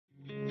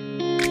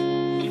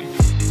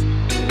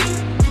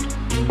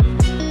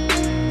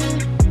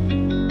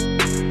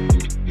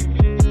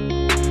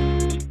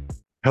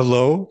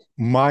Hello,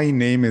 my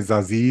name is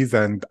Aziz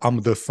and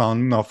I'm the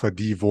son of a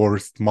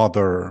divorced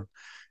mother.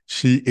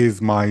 She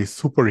is my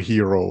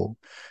superhero.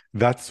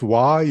 That's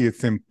why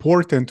it's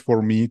important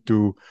for me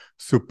to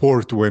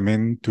support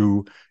women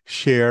to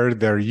share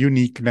their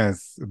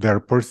uniqueness, their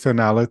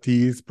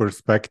personalities,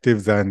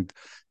 perspectives, and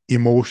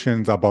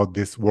emotions about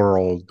this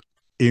world.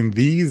 In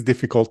these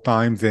difficult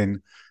times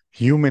in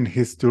human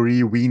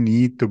history, we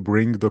need to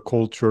bring the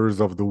cultures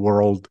of the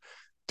world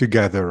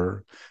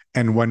together.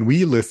 And when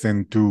we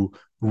listen to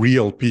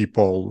real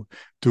people,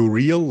 to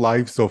real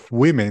lives of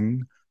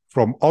women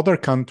from other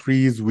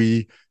countries,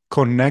 we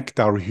connect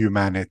our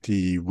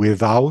humanity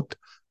without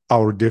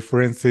our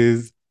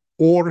differences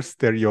or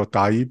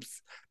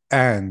stereotypes,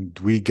 and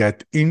we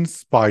get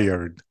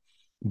inspired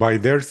by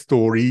their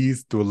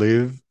stories to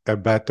live a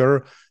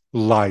better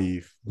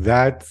life.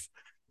 That's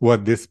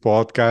what this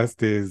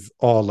podcast is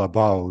all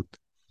about.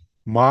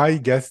 My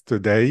guest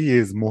today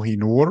is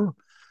Mohinur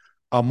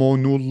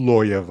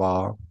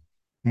Amonulloeva.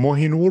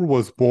 Mohinur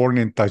was born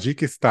in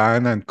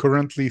Tajikistan and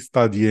currently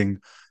studying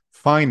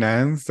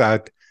finance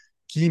at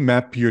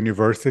Kimep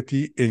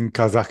University in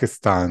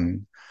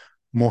Kazakhstan.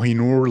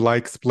 Mohinur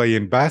likes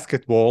playing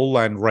basketball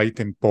and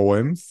writing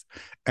poems.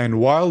 And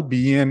while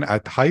being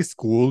at high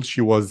school,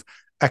 she was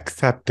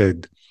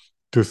accepted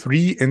to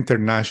three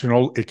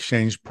international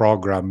exchange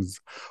programs.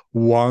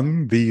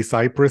 One, the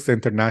Cyprus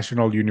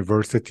International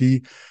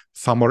University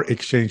Summer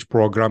Exchange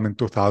Program in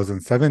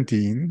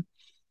 2017.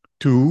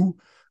 Two,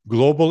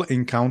 Global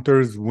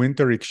Encounters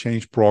Winter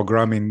Exchange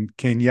Program in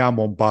Kenya,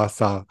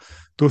 Mombasa,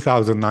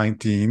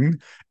 2019.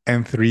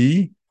 And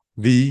three,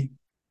 the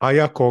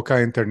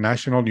Ayakoka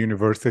International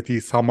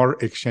University Summer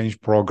Exchange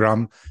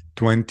Program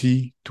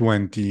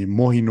 2020.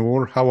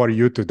 Mohinur, how are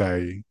you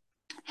today?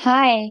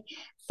 Hi,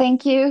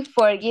 thank you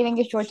for giving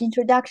a short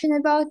introduction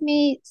about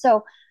me.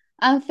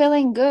 I'm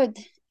feeling good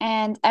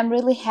and I'm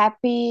really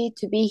happy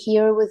to be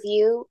here with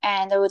you.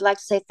 And I would like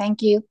to say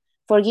thank you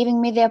for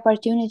giving me the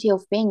opportunity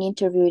of being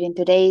interviewed in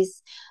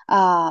today's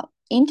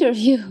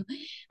interview.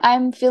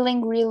 I'm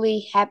feeling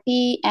really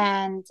happy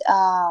and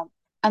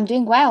I'm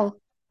doing well.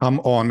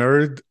 I'm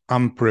honored.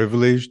 I'm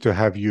privileged to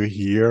have you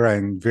here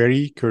and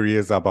very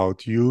curious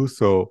about you.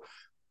 So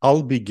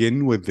I'll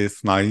begin with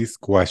this nice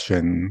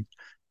question.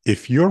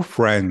 If your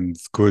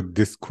friends could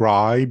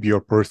describe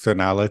your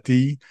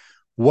personality,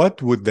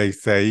 what would they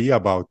say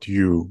about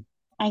you?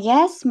 I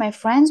guess my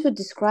friends would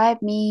describe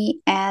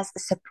me as a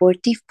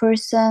supportive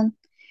person.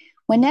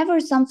 Whenever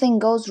something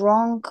goes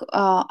wrong,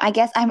 I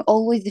guess I'm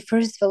always the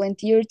first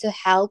volunteer to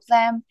help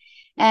them.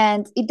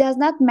 And it does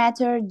not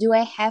matter, do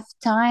I have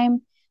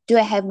time? Do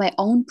I have my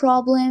own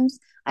problems?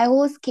 I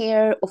always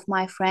care of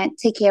my friend,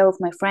 take care of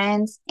my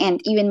friends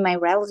and even my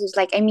relatives,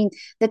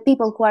 the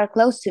people who are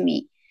close to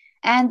me.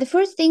 And the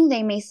first thing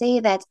they may say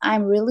that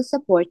I'm really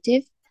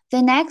supportive.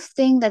 The next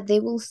thing that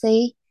they will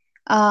say,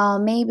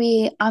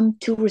 maybe I'm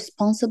too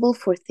responsible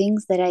for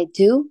things that I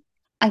do.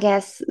 I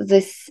guess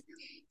this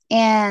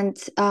and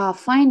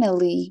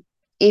finally,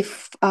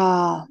 if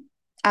I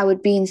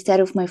would be instead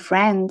of my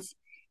friends,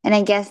 and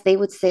I guess they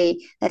would say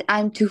that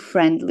I'm too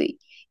friendly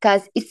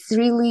because it's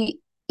really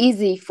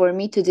easy for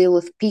me to deal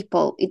with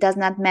people. It does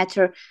not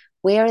matter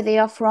where they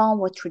are from,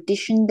 what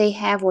tradition they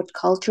have, what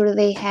culture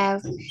they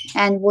have,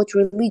 and what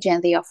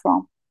religion they are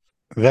from.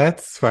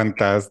 That's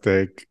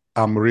fantastic.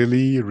 I'm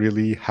really,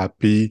 really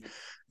happy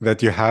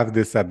that you have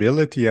this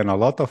ability. And a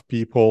lot of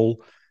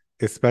people,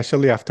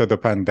 especially after the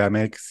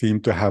pandemic,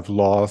 seem to have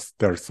lost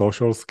their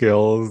social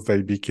skills.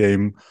 They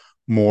became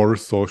more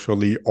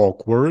socially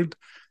awkward.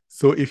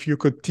 So, if you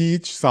could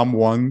teach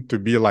someone to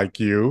be like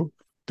you,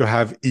 to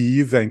have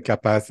ease and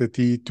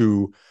capacity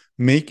to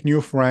make new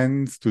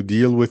friends, to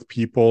deal with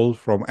people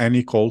from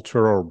any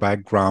culture or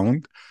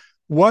background,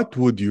 what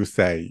would you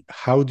say?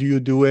 How do you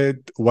do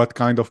it? What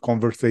kind of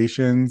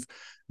conversations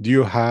do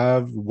you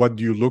have? What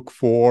do you look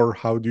for?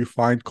 How do you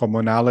find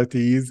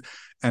commonalities?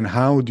 And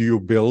how do you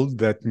build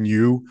that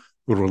new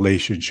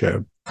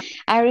relationship?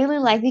 I really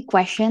like the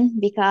question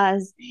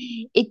because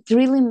it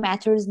really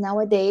matters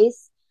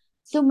nowadays.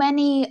 So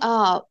many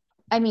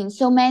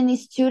so many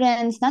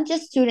students, not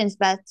just students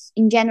but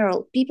in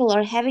general, people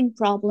are having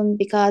problems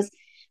because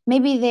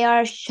maybe they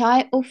are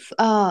shy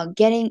of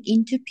getting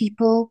into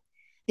people.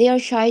 They are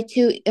shy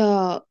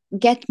to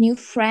get new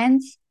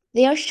friends.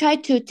 They are shy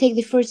to take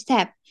the first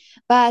step.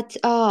 But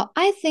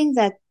I think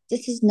that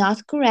this is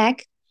not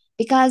correct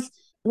because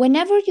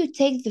whenever you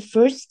take the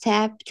first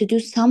step to do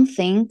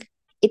something,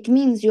 it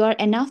means you are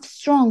enough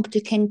strong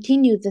to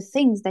continue the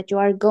things that you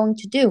are going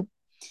to do.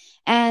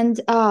 And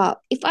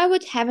if I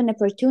would have an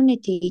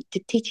opportunity to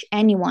teach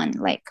anyone,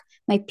 like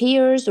my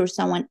peers or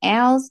someone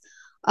else,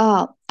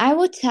 I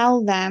would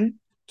tell them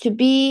to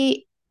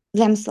be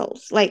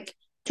themselves, like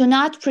to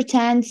not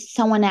pretend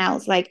someone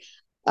else,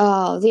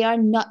 they are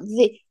not,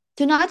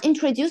 to not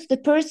introduce the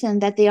person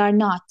that they are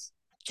not,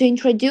 to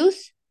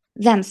introduce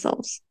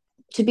themselves,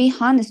 to be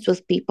honest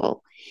with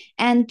people,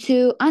 and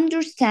to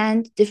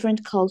understand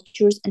different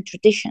cultures and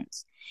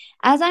traditions.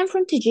 As I'm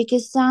from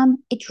Tajikistan,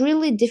 it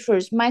really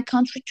differs. My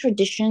country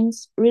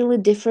traditions really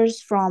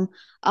differs from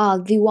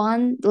the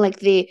one like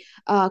the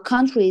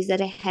countries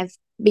that I have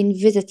been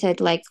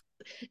visited like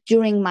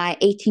during my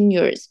 18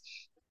 years.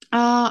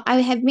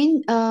 I have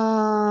been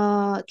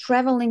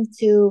traveling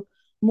to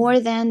more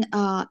than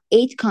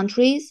 8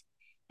 countries,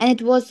 and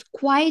it was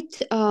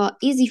quite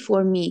easy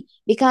for me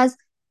because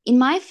in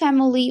my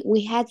family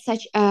we had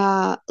such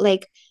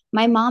like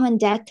my mom and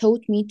dad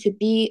taught me to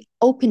be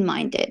open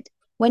minded.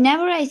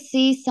 Whenever I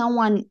see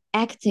someone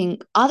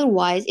acting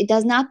otherwise, it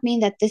does not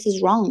mean that this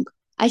is wrong.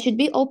 I should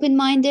be open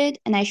minded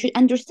and I should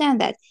understand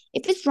that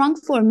if it's wrong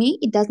for me,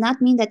 it does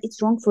not mean that it's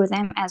wrong for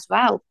them as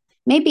well.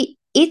 Maybe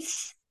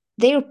it's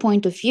their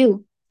point of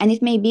view and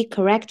it may be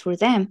correct for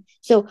them.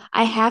 So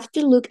I have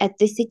to look at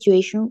this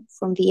situation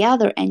from the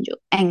other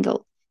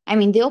angle. I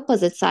mean, the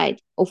opposite side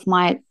of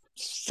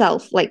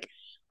myself. Like,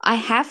 I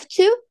have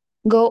to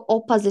go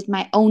opposite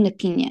my own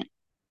opinion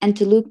and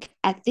to look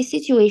at this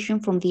situation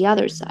from the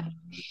other side.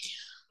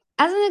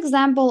 As an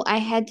example, I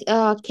had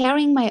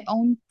carrying my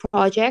own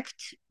project,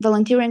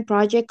 volunteering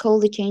project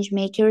called the Change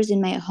Makers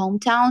in my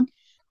hometown.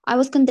 I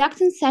was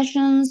conducting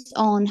sessions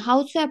on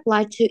how to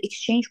apply to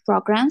exchange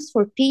programs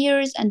for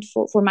peers and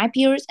for my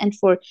peers and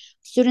for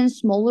students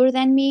smaller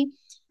than me.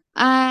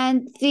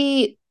 And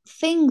the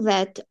thing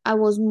that I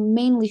was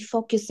mainly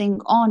focusing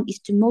on is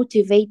to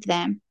motivate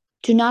them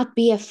to not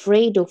be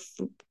afraid of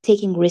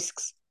taking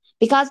risks.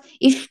 Because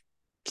if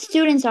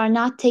students are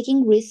not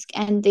taking risk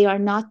and they are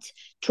not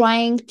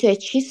trying to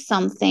achieve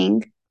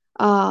something,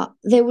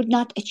 they would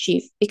not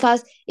achieve.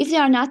 Because if they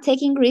are not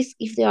taking risk,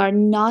 if they are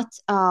not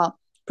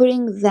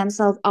putting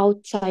themselves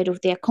outside of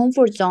their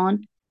comfort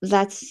zone,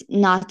 that's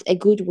not a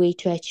good way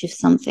to achieve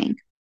something.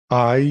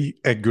 I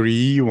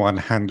agree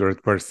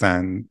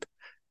 100%.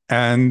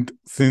 And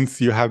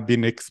since you have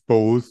been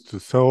exposed to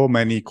so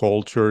many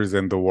cultures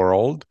in the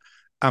world,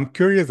 I'm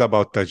curious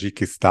about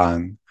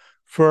Tajikistan.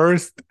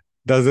 First,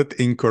 does it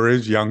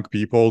encourage young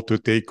people to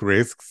take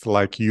risks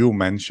like you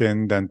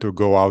mentioned and to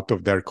go out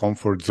of their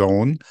comfort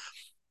zone?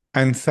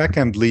 And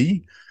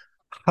secondly,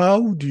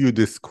 how do you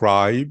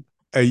describe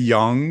a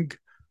young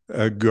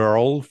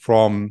girl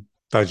from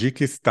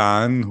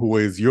Tajikistan who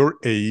is your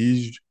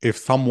age? If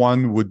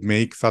someone would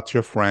make such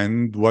a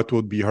friend, what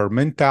would be her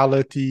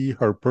mentality,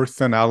 her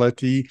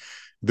personality,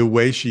 the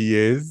way she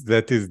is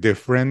that is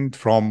different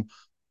from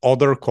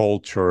other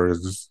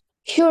cultures?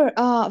 Sure.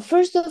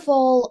 First of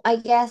all, I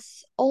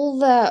guess all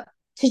the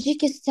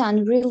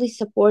Tajikistan really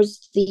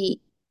supports the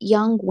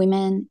young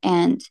women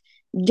and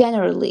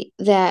generally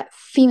the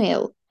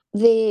female,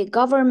 the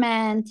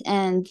government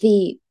and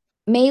the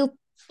male,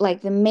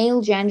 like the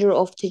male gender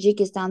of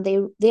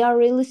Tajikistan. They are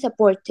really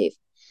supportive.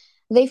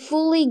 They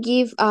fully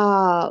give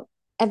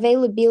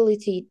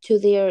availability to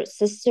their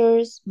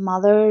sisters,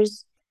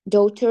 mothers,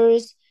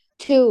 daughters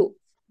to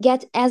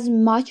get as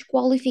much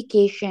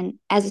qualification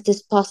as it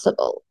is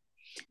possible.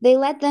 They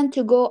let them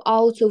to go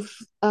out of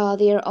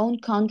their own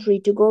country,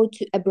 to go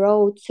to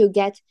abroad, to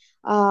get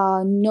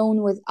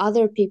known with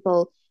other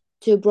people,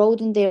 to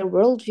broaden their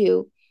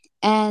worldview.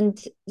 And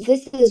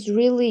this is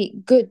really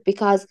good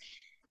because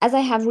as I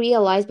have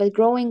realized, but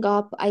growing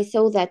up, I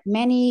saw that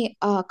many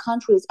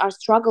countries are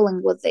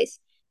struggling with this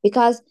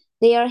because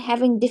they are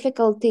having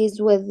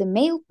difficulties with the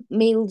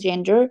male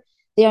gender.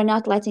 They are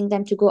not letting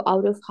them to go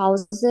out of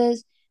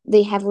houses.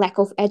 They have lack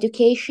of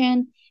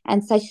education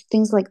and such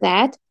things like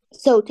that.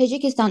 So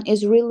Tajikistan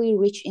is really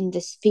rich in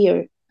this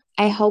sphere.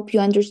 I hope you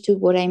understood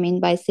what I mean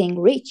by saying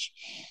rich.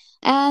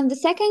 And the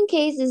second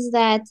case is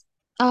that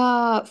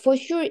for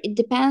sure it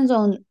depends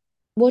on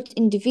what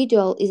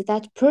individual is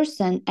that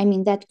person, I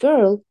mean that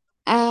girl.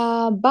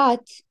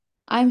 But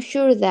I'm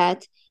sure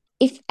that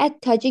if a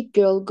Tajik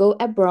girl go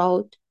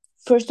abroad,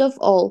 first of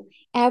all,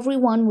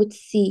 everyone would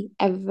see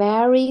a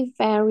very,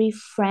 very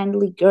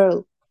friendly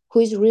girl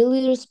who is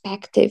really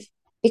respectful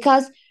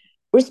because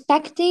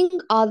respecting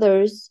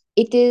others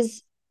it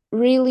is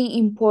really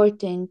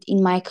important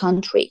in my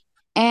country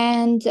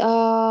and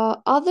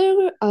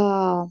other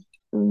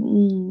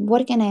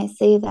what can I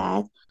say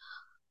that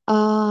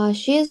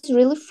she is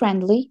really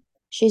friendly,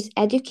 she's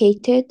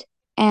educated,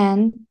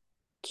 and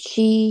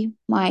she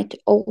might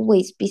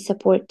always be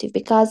supportive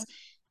because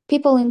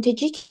people in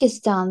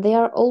Tajikistan they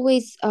are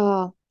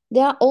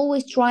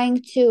always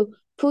trying to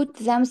put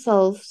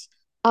themselves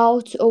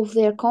out of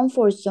their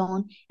comfort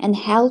zone and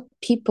help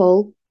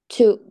people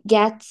to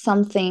get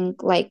something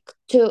like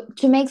to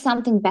make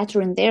something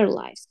better in their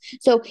lives.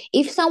 So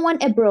if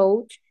someone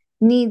abroad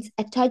needs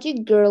a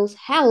Tajik girl's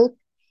help,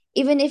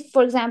 even if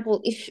for example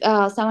if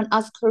someone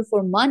asks her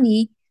for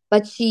money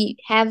but she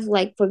have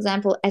like for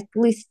example at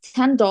least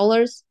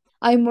 $10,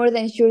 I'm more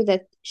than sure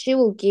that she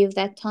will give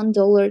that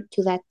 $10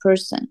 to that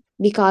person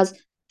because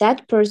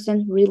that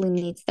person really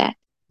needs that.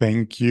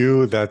 Thank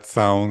you. That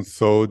sounds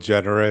so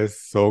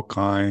generous, so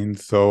kind,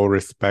 so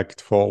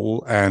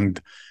respectful,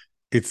 and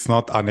it's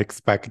not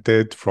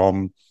unexpected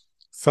from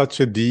such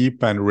a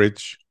deep and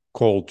rich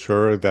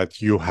culture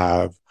that you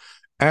have.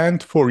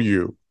 And for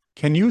you,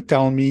 can you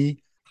tell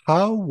me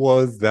How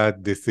was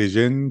that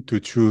decision to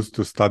choose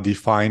to study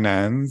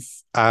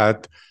finance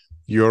at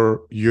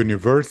your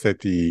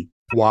university?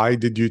 Why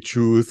did you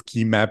choose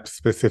KeyMap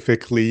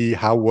specifically?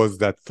 How was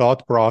that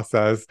thought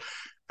process?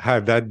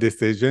 Had that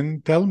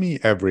decision? Tell me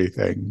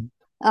everything.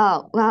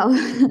 Oh, wow.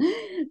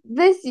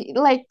 This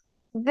like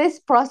this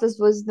process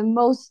was the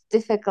most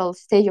difficult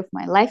stage of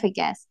my life, I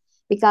guess,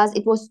 because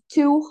it was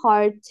too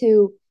hard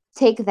to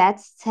take that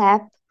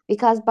step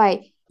because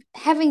by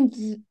having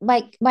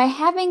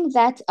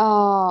that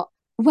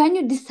when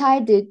you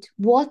decided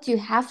what you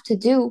have to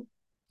do,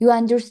 you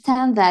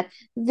understand that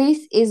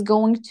this is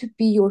going to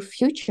be your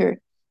future,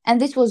 and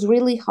this was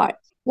really hard.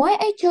 Why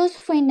I chose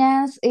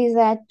finance is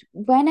that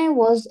when I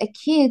was a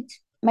kid,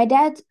 my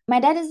dad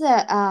is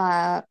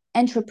a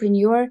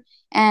entrepreneur,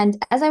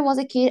 and as I was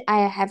a kid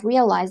I have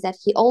realized that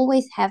he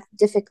always have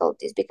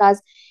difficulties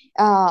because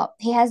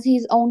he has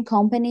his own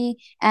company,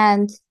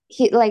 and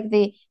he like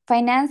the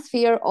finance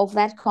sphere of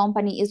that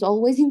company is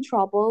always in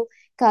trouble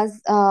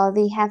because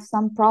they have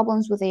some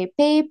problems with their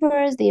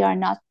papers, they are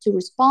not too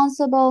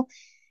responsible.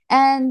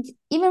 And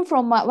even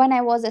from when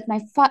I was at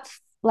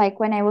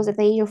when I was at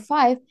the age of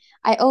 5,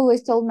 I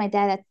always told my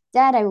dad that,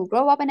 Dad, I will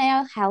grow up and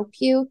I'll help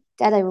you.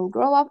 Dad, I will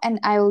grow up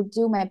and I will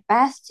do my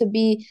best to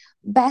be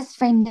best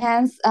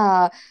finance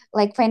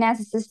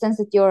assistants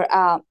at your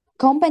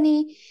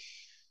company.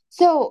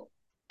 So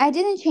I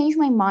didn't change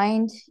my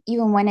mind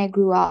even when I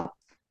grew up.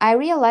 I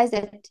realized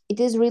that it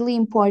is really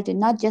important,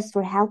 not just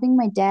for helping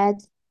my dad,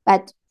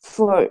 but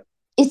for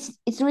it's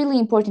really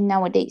important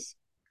nowadays.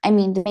 I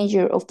mean, the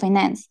major of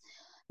finance,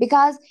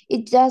 because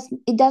it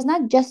does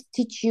not just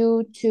teach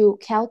you to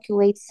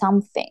calculate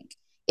something.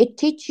 It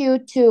teach you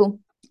to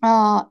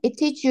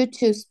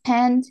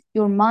spend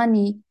your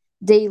money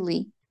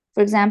daily.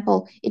 For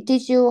example, it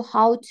teaches you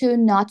how to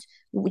not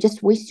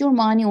just waste your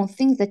money on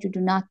things that you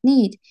do not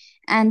need,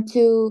 and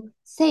to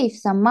save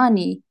some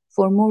money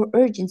for more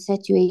urgent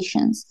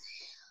situations.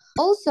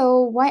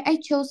 Also, why I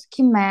chose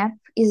KIMAP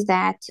is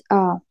that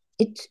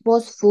it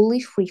was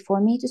fully free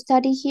for me to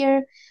study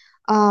here.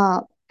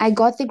 Uh, I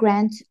got the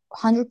grant,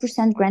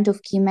 100% grant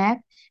of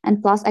KIMAP,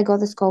 and plus I got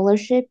the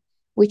scholarship,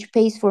 which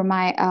pays for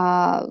my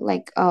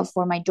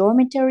for my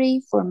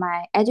dormitory, for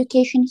my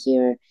education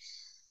here.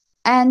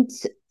 And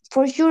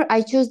for sure,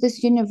 I chose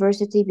this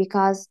university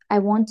because I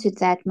wanted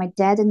that my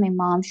dad and my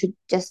mom should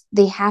just,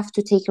 they have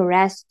to take a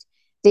rest.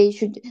 They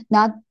should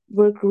not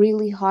work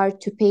really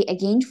hard to pay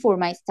again for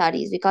my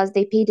studies because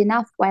they paid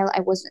enough while I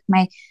was at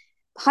my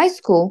high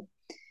school.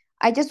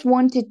 I just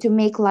wanted to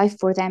make life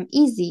for them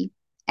easy.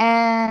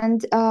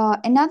 And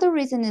another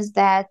reason is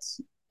that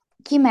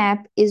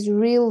KIMAP is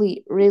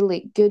really,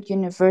 really good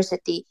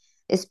university,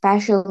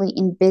 especially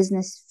in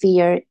business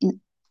sphere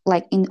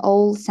in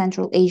all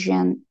Central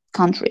Asian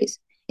countries.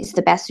 It's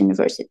the best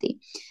university.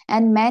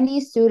 And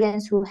many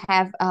students who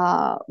have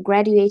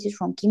graduated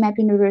from KIMAP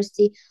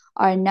University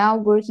are now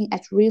working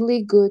at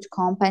really good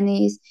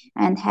companies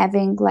and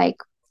having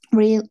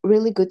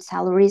really good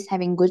salaries,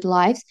 having good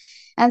lives.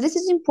 And this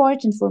is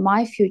important for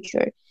my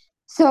future.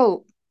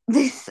 So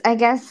this, I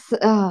guess,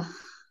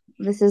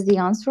 this is the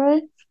answer.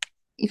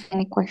 If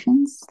any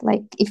questions,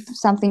 like if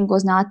something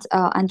was not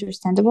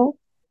understandable.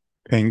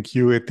 Thank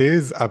you. It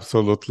is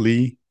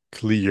absolutely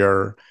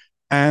clear.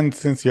 And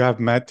since you have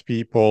met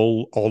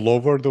people all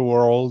over the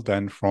world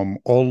and from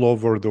all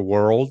over the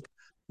world,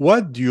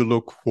 what do you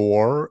look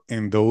for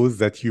in those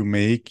that you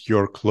make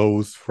your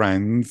close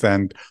friends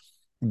and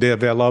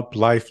develop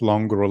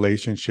lifelong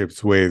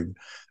relationships with?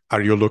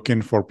 Are you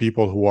looking for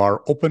people who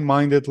are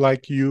open-minded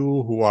like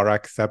you, who are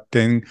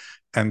accepting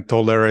and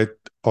tolerant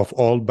of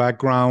all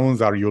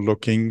backgrounds? Are you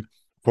looking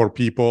for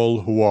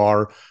people who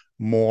are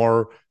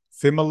more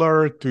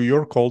similar to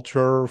your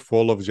culture,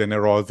 full of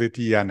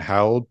generosity and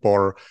help,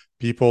 or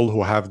people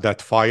who have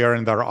that fire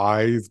in their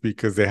eyes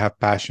because they have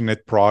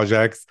passionate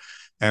projects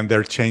and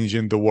they're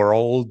changing the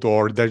world,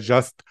 or they're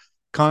just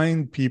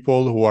kind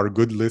people who are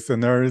good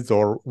listeners?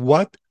 Or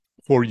what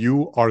for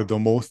you are the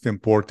most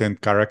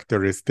important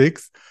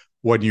characteristics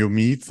when you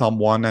meet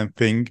someone and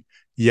think,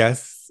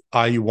 yes,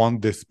 I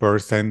want this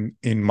person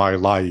in my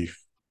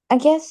life? I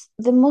guess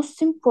the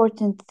most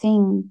important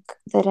thing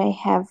that I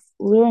have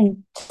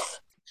learned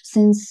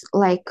since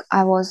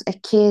I was a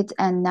kid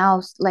and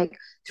now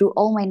through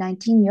all my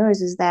 19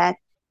 years is that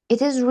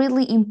it is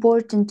really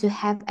important to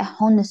have a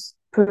honest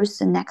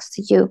person next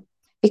to you,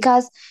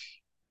 because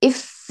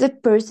if the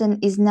person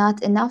is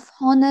not enough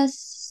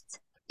honest,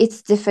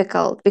 it's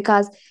difficult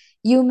because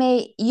you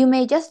may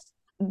just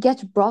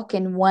get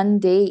broken one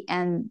day,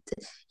 and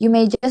you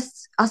may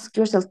just ask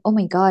yourself, oh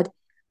my god,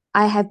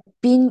 I have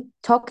been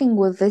talking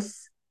with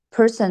this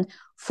person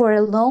for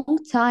a long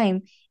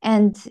time,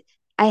 and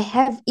I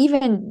have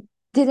even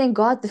didn't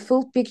got the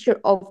full picture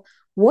of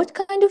what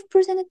kind of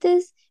person it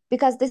is,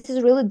 because this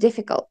is really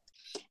difficult.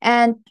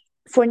 And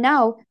for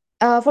now,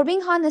 for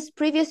being honest,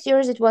 previous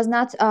years it was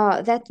not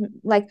that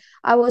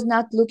I was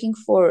not looking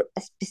for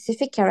a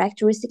specific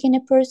characteristic in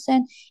a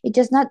person. It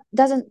just not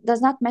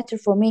does not matter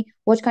for me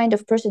what kind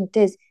of person it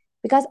is,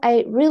 because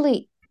I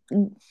really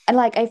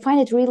I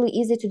find it really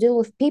easy to deal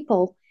with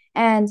people,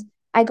 And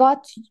I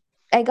got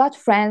I got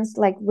friends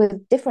like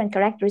with different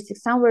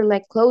characteristics. Some were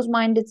like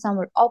close-minded, some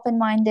were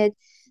open-minded,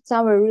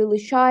 some were really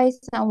shy,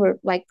 some were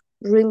like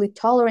really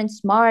tolerant,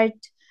 smart.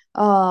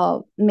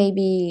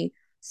 Maybe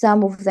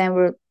some of them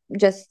were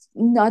just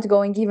not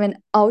going even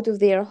out of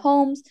their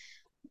homes.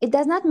 It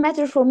does not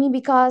matter for me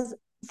because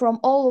from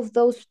all of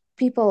those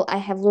people I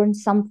have learned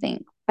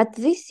something. But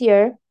this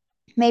year,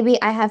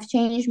 maybe I have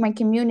changed my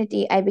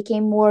community. I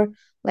became more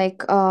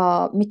like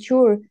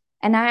mature,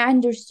 and I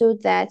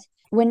understood that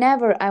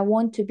whenever I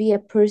want to be a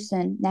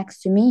person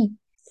next to me,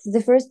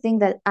 the first thing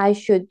that I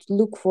should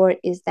look for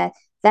is that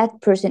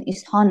that person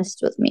is honest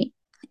with me.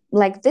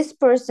 Like this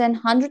person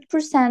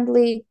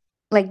 100%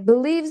 like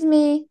believes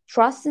me,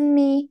 trusts in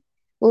me,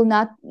 will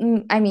not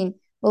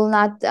will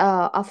not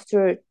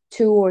after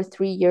 2 or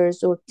 3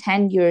 years or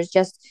 10 years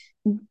just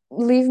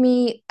leave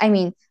me.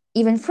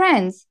 Even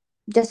friends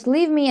just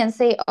leave me and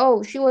say,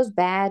 oh, she was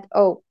bad,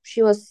 oh,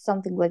 she was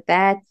something like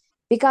that.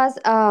 Because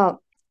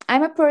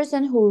I'm a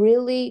person who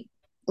really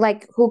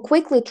like who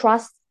quickly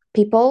trusts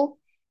people,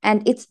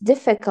 and it's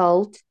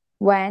difficult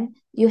when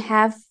you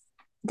have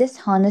this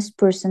honest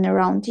person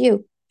around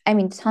you.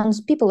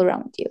 Dishonest people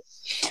around you.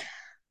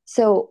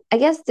 So I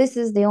guess this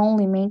is the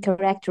only main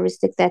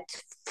characteristic that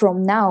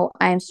from now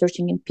I am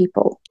searching in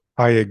people.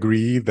 I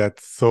agree.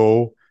 That's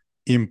so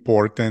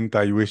important.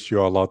 I wish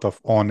you a lot of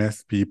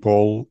honest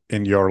people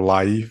in your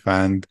life.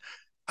 And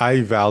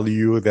I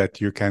value that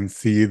you can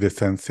see the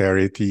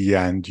sincerity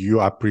and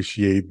you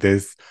appreciate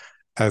this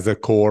as a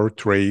core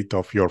trait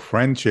of your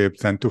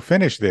friendships. And to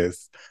finish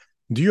this,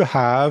 do you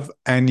have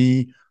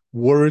any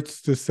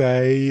words to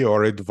say,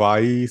 or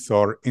advice,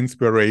 or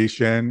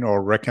inspiration,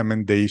 or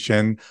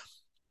recommendation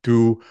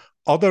to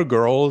other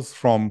girls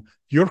from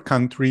your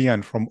country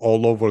and from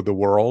all over the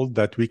world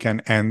that we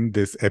can end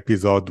this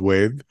episode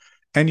with?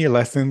 Any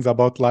lessons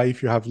about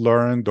life you have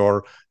learned,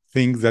 or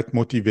things that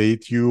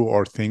motivate you,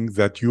 or things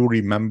that you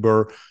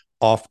remember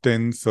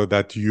often so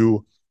that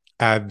you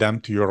add them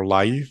to your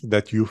life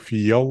that you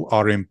feel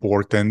are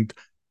important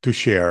to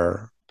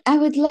share? I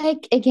would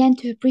like again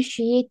to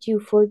appreciate you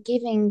for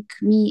giving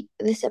me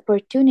this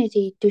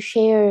opportunity to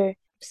share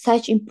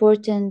such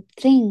important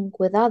thing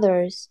with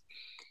others.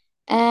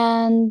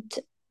 And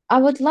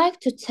I would like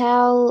to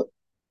tell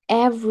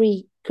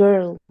every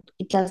girl,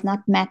 it does not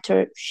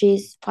matter.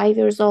 She's 5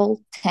 years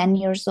old, 10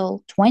 years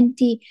old,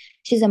 20,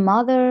 she's a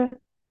mother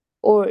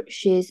or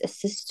she's a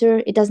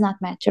sister, it does not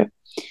matter.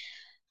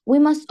 We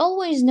must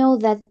always know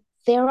that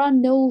there are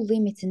no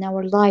limits in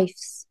our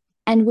lives,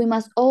 and we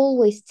must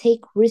always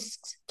take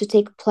risks to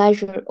take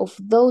pleasure of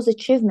those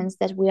achievements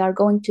that we are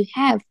going to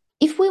have.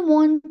 If we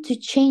want to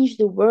change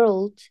the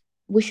world,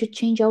 we should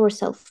change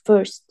ourselves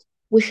first.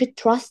 We should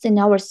trust in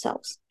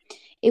ourselves.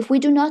 If we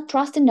do not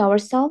trust in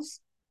ourselves,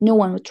 no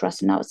one will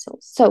trust in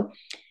ourselves. So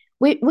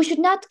we should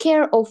not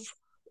care of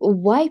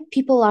why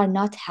people are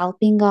not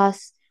helping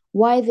us,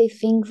 why they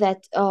think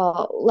that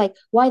like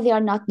why they are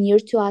not near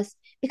to us,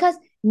 because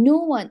no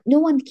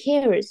one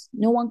cares.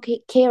 No one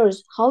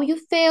cares how you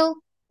feel,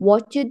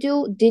 what you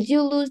do, did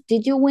you lose,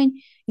 did you win.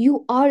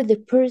 You are the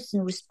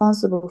person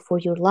responsible for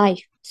your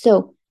life.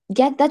 So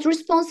get that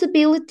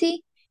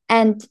responsibility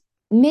and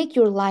make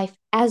your life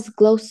as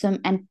glowsome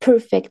and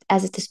perfect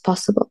as it is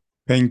possible.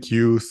 Thank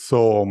you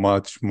so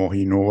much,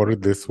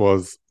 Mohinur. This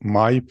was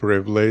my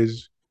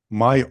privilege,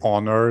 my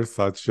honor,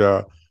 such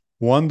a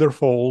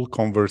wonderful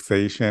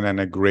conversation and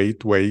a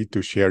great way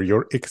to share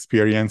your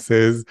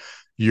experiences,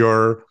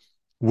 your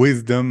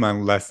wisdom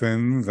and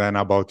lessons, and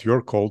about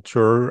your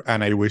culture.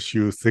 And I wish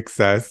you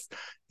success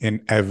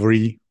in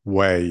every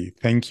way.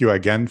 Thank you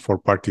again for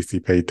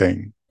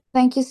participating.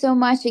 Thank you so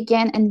much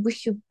again and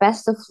wish you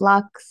best of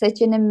luck.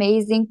 Such an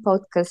amazing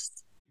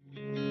podcast.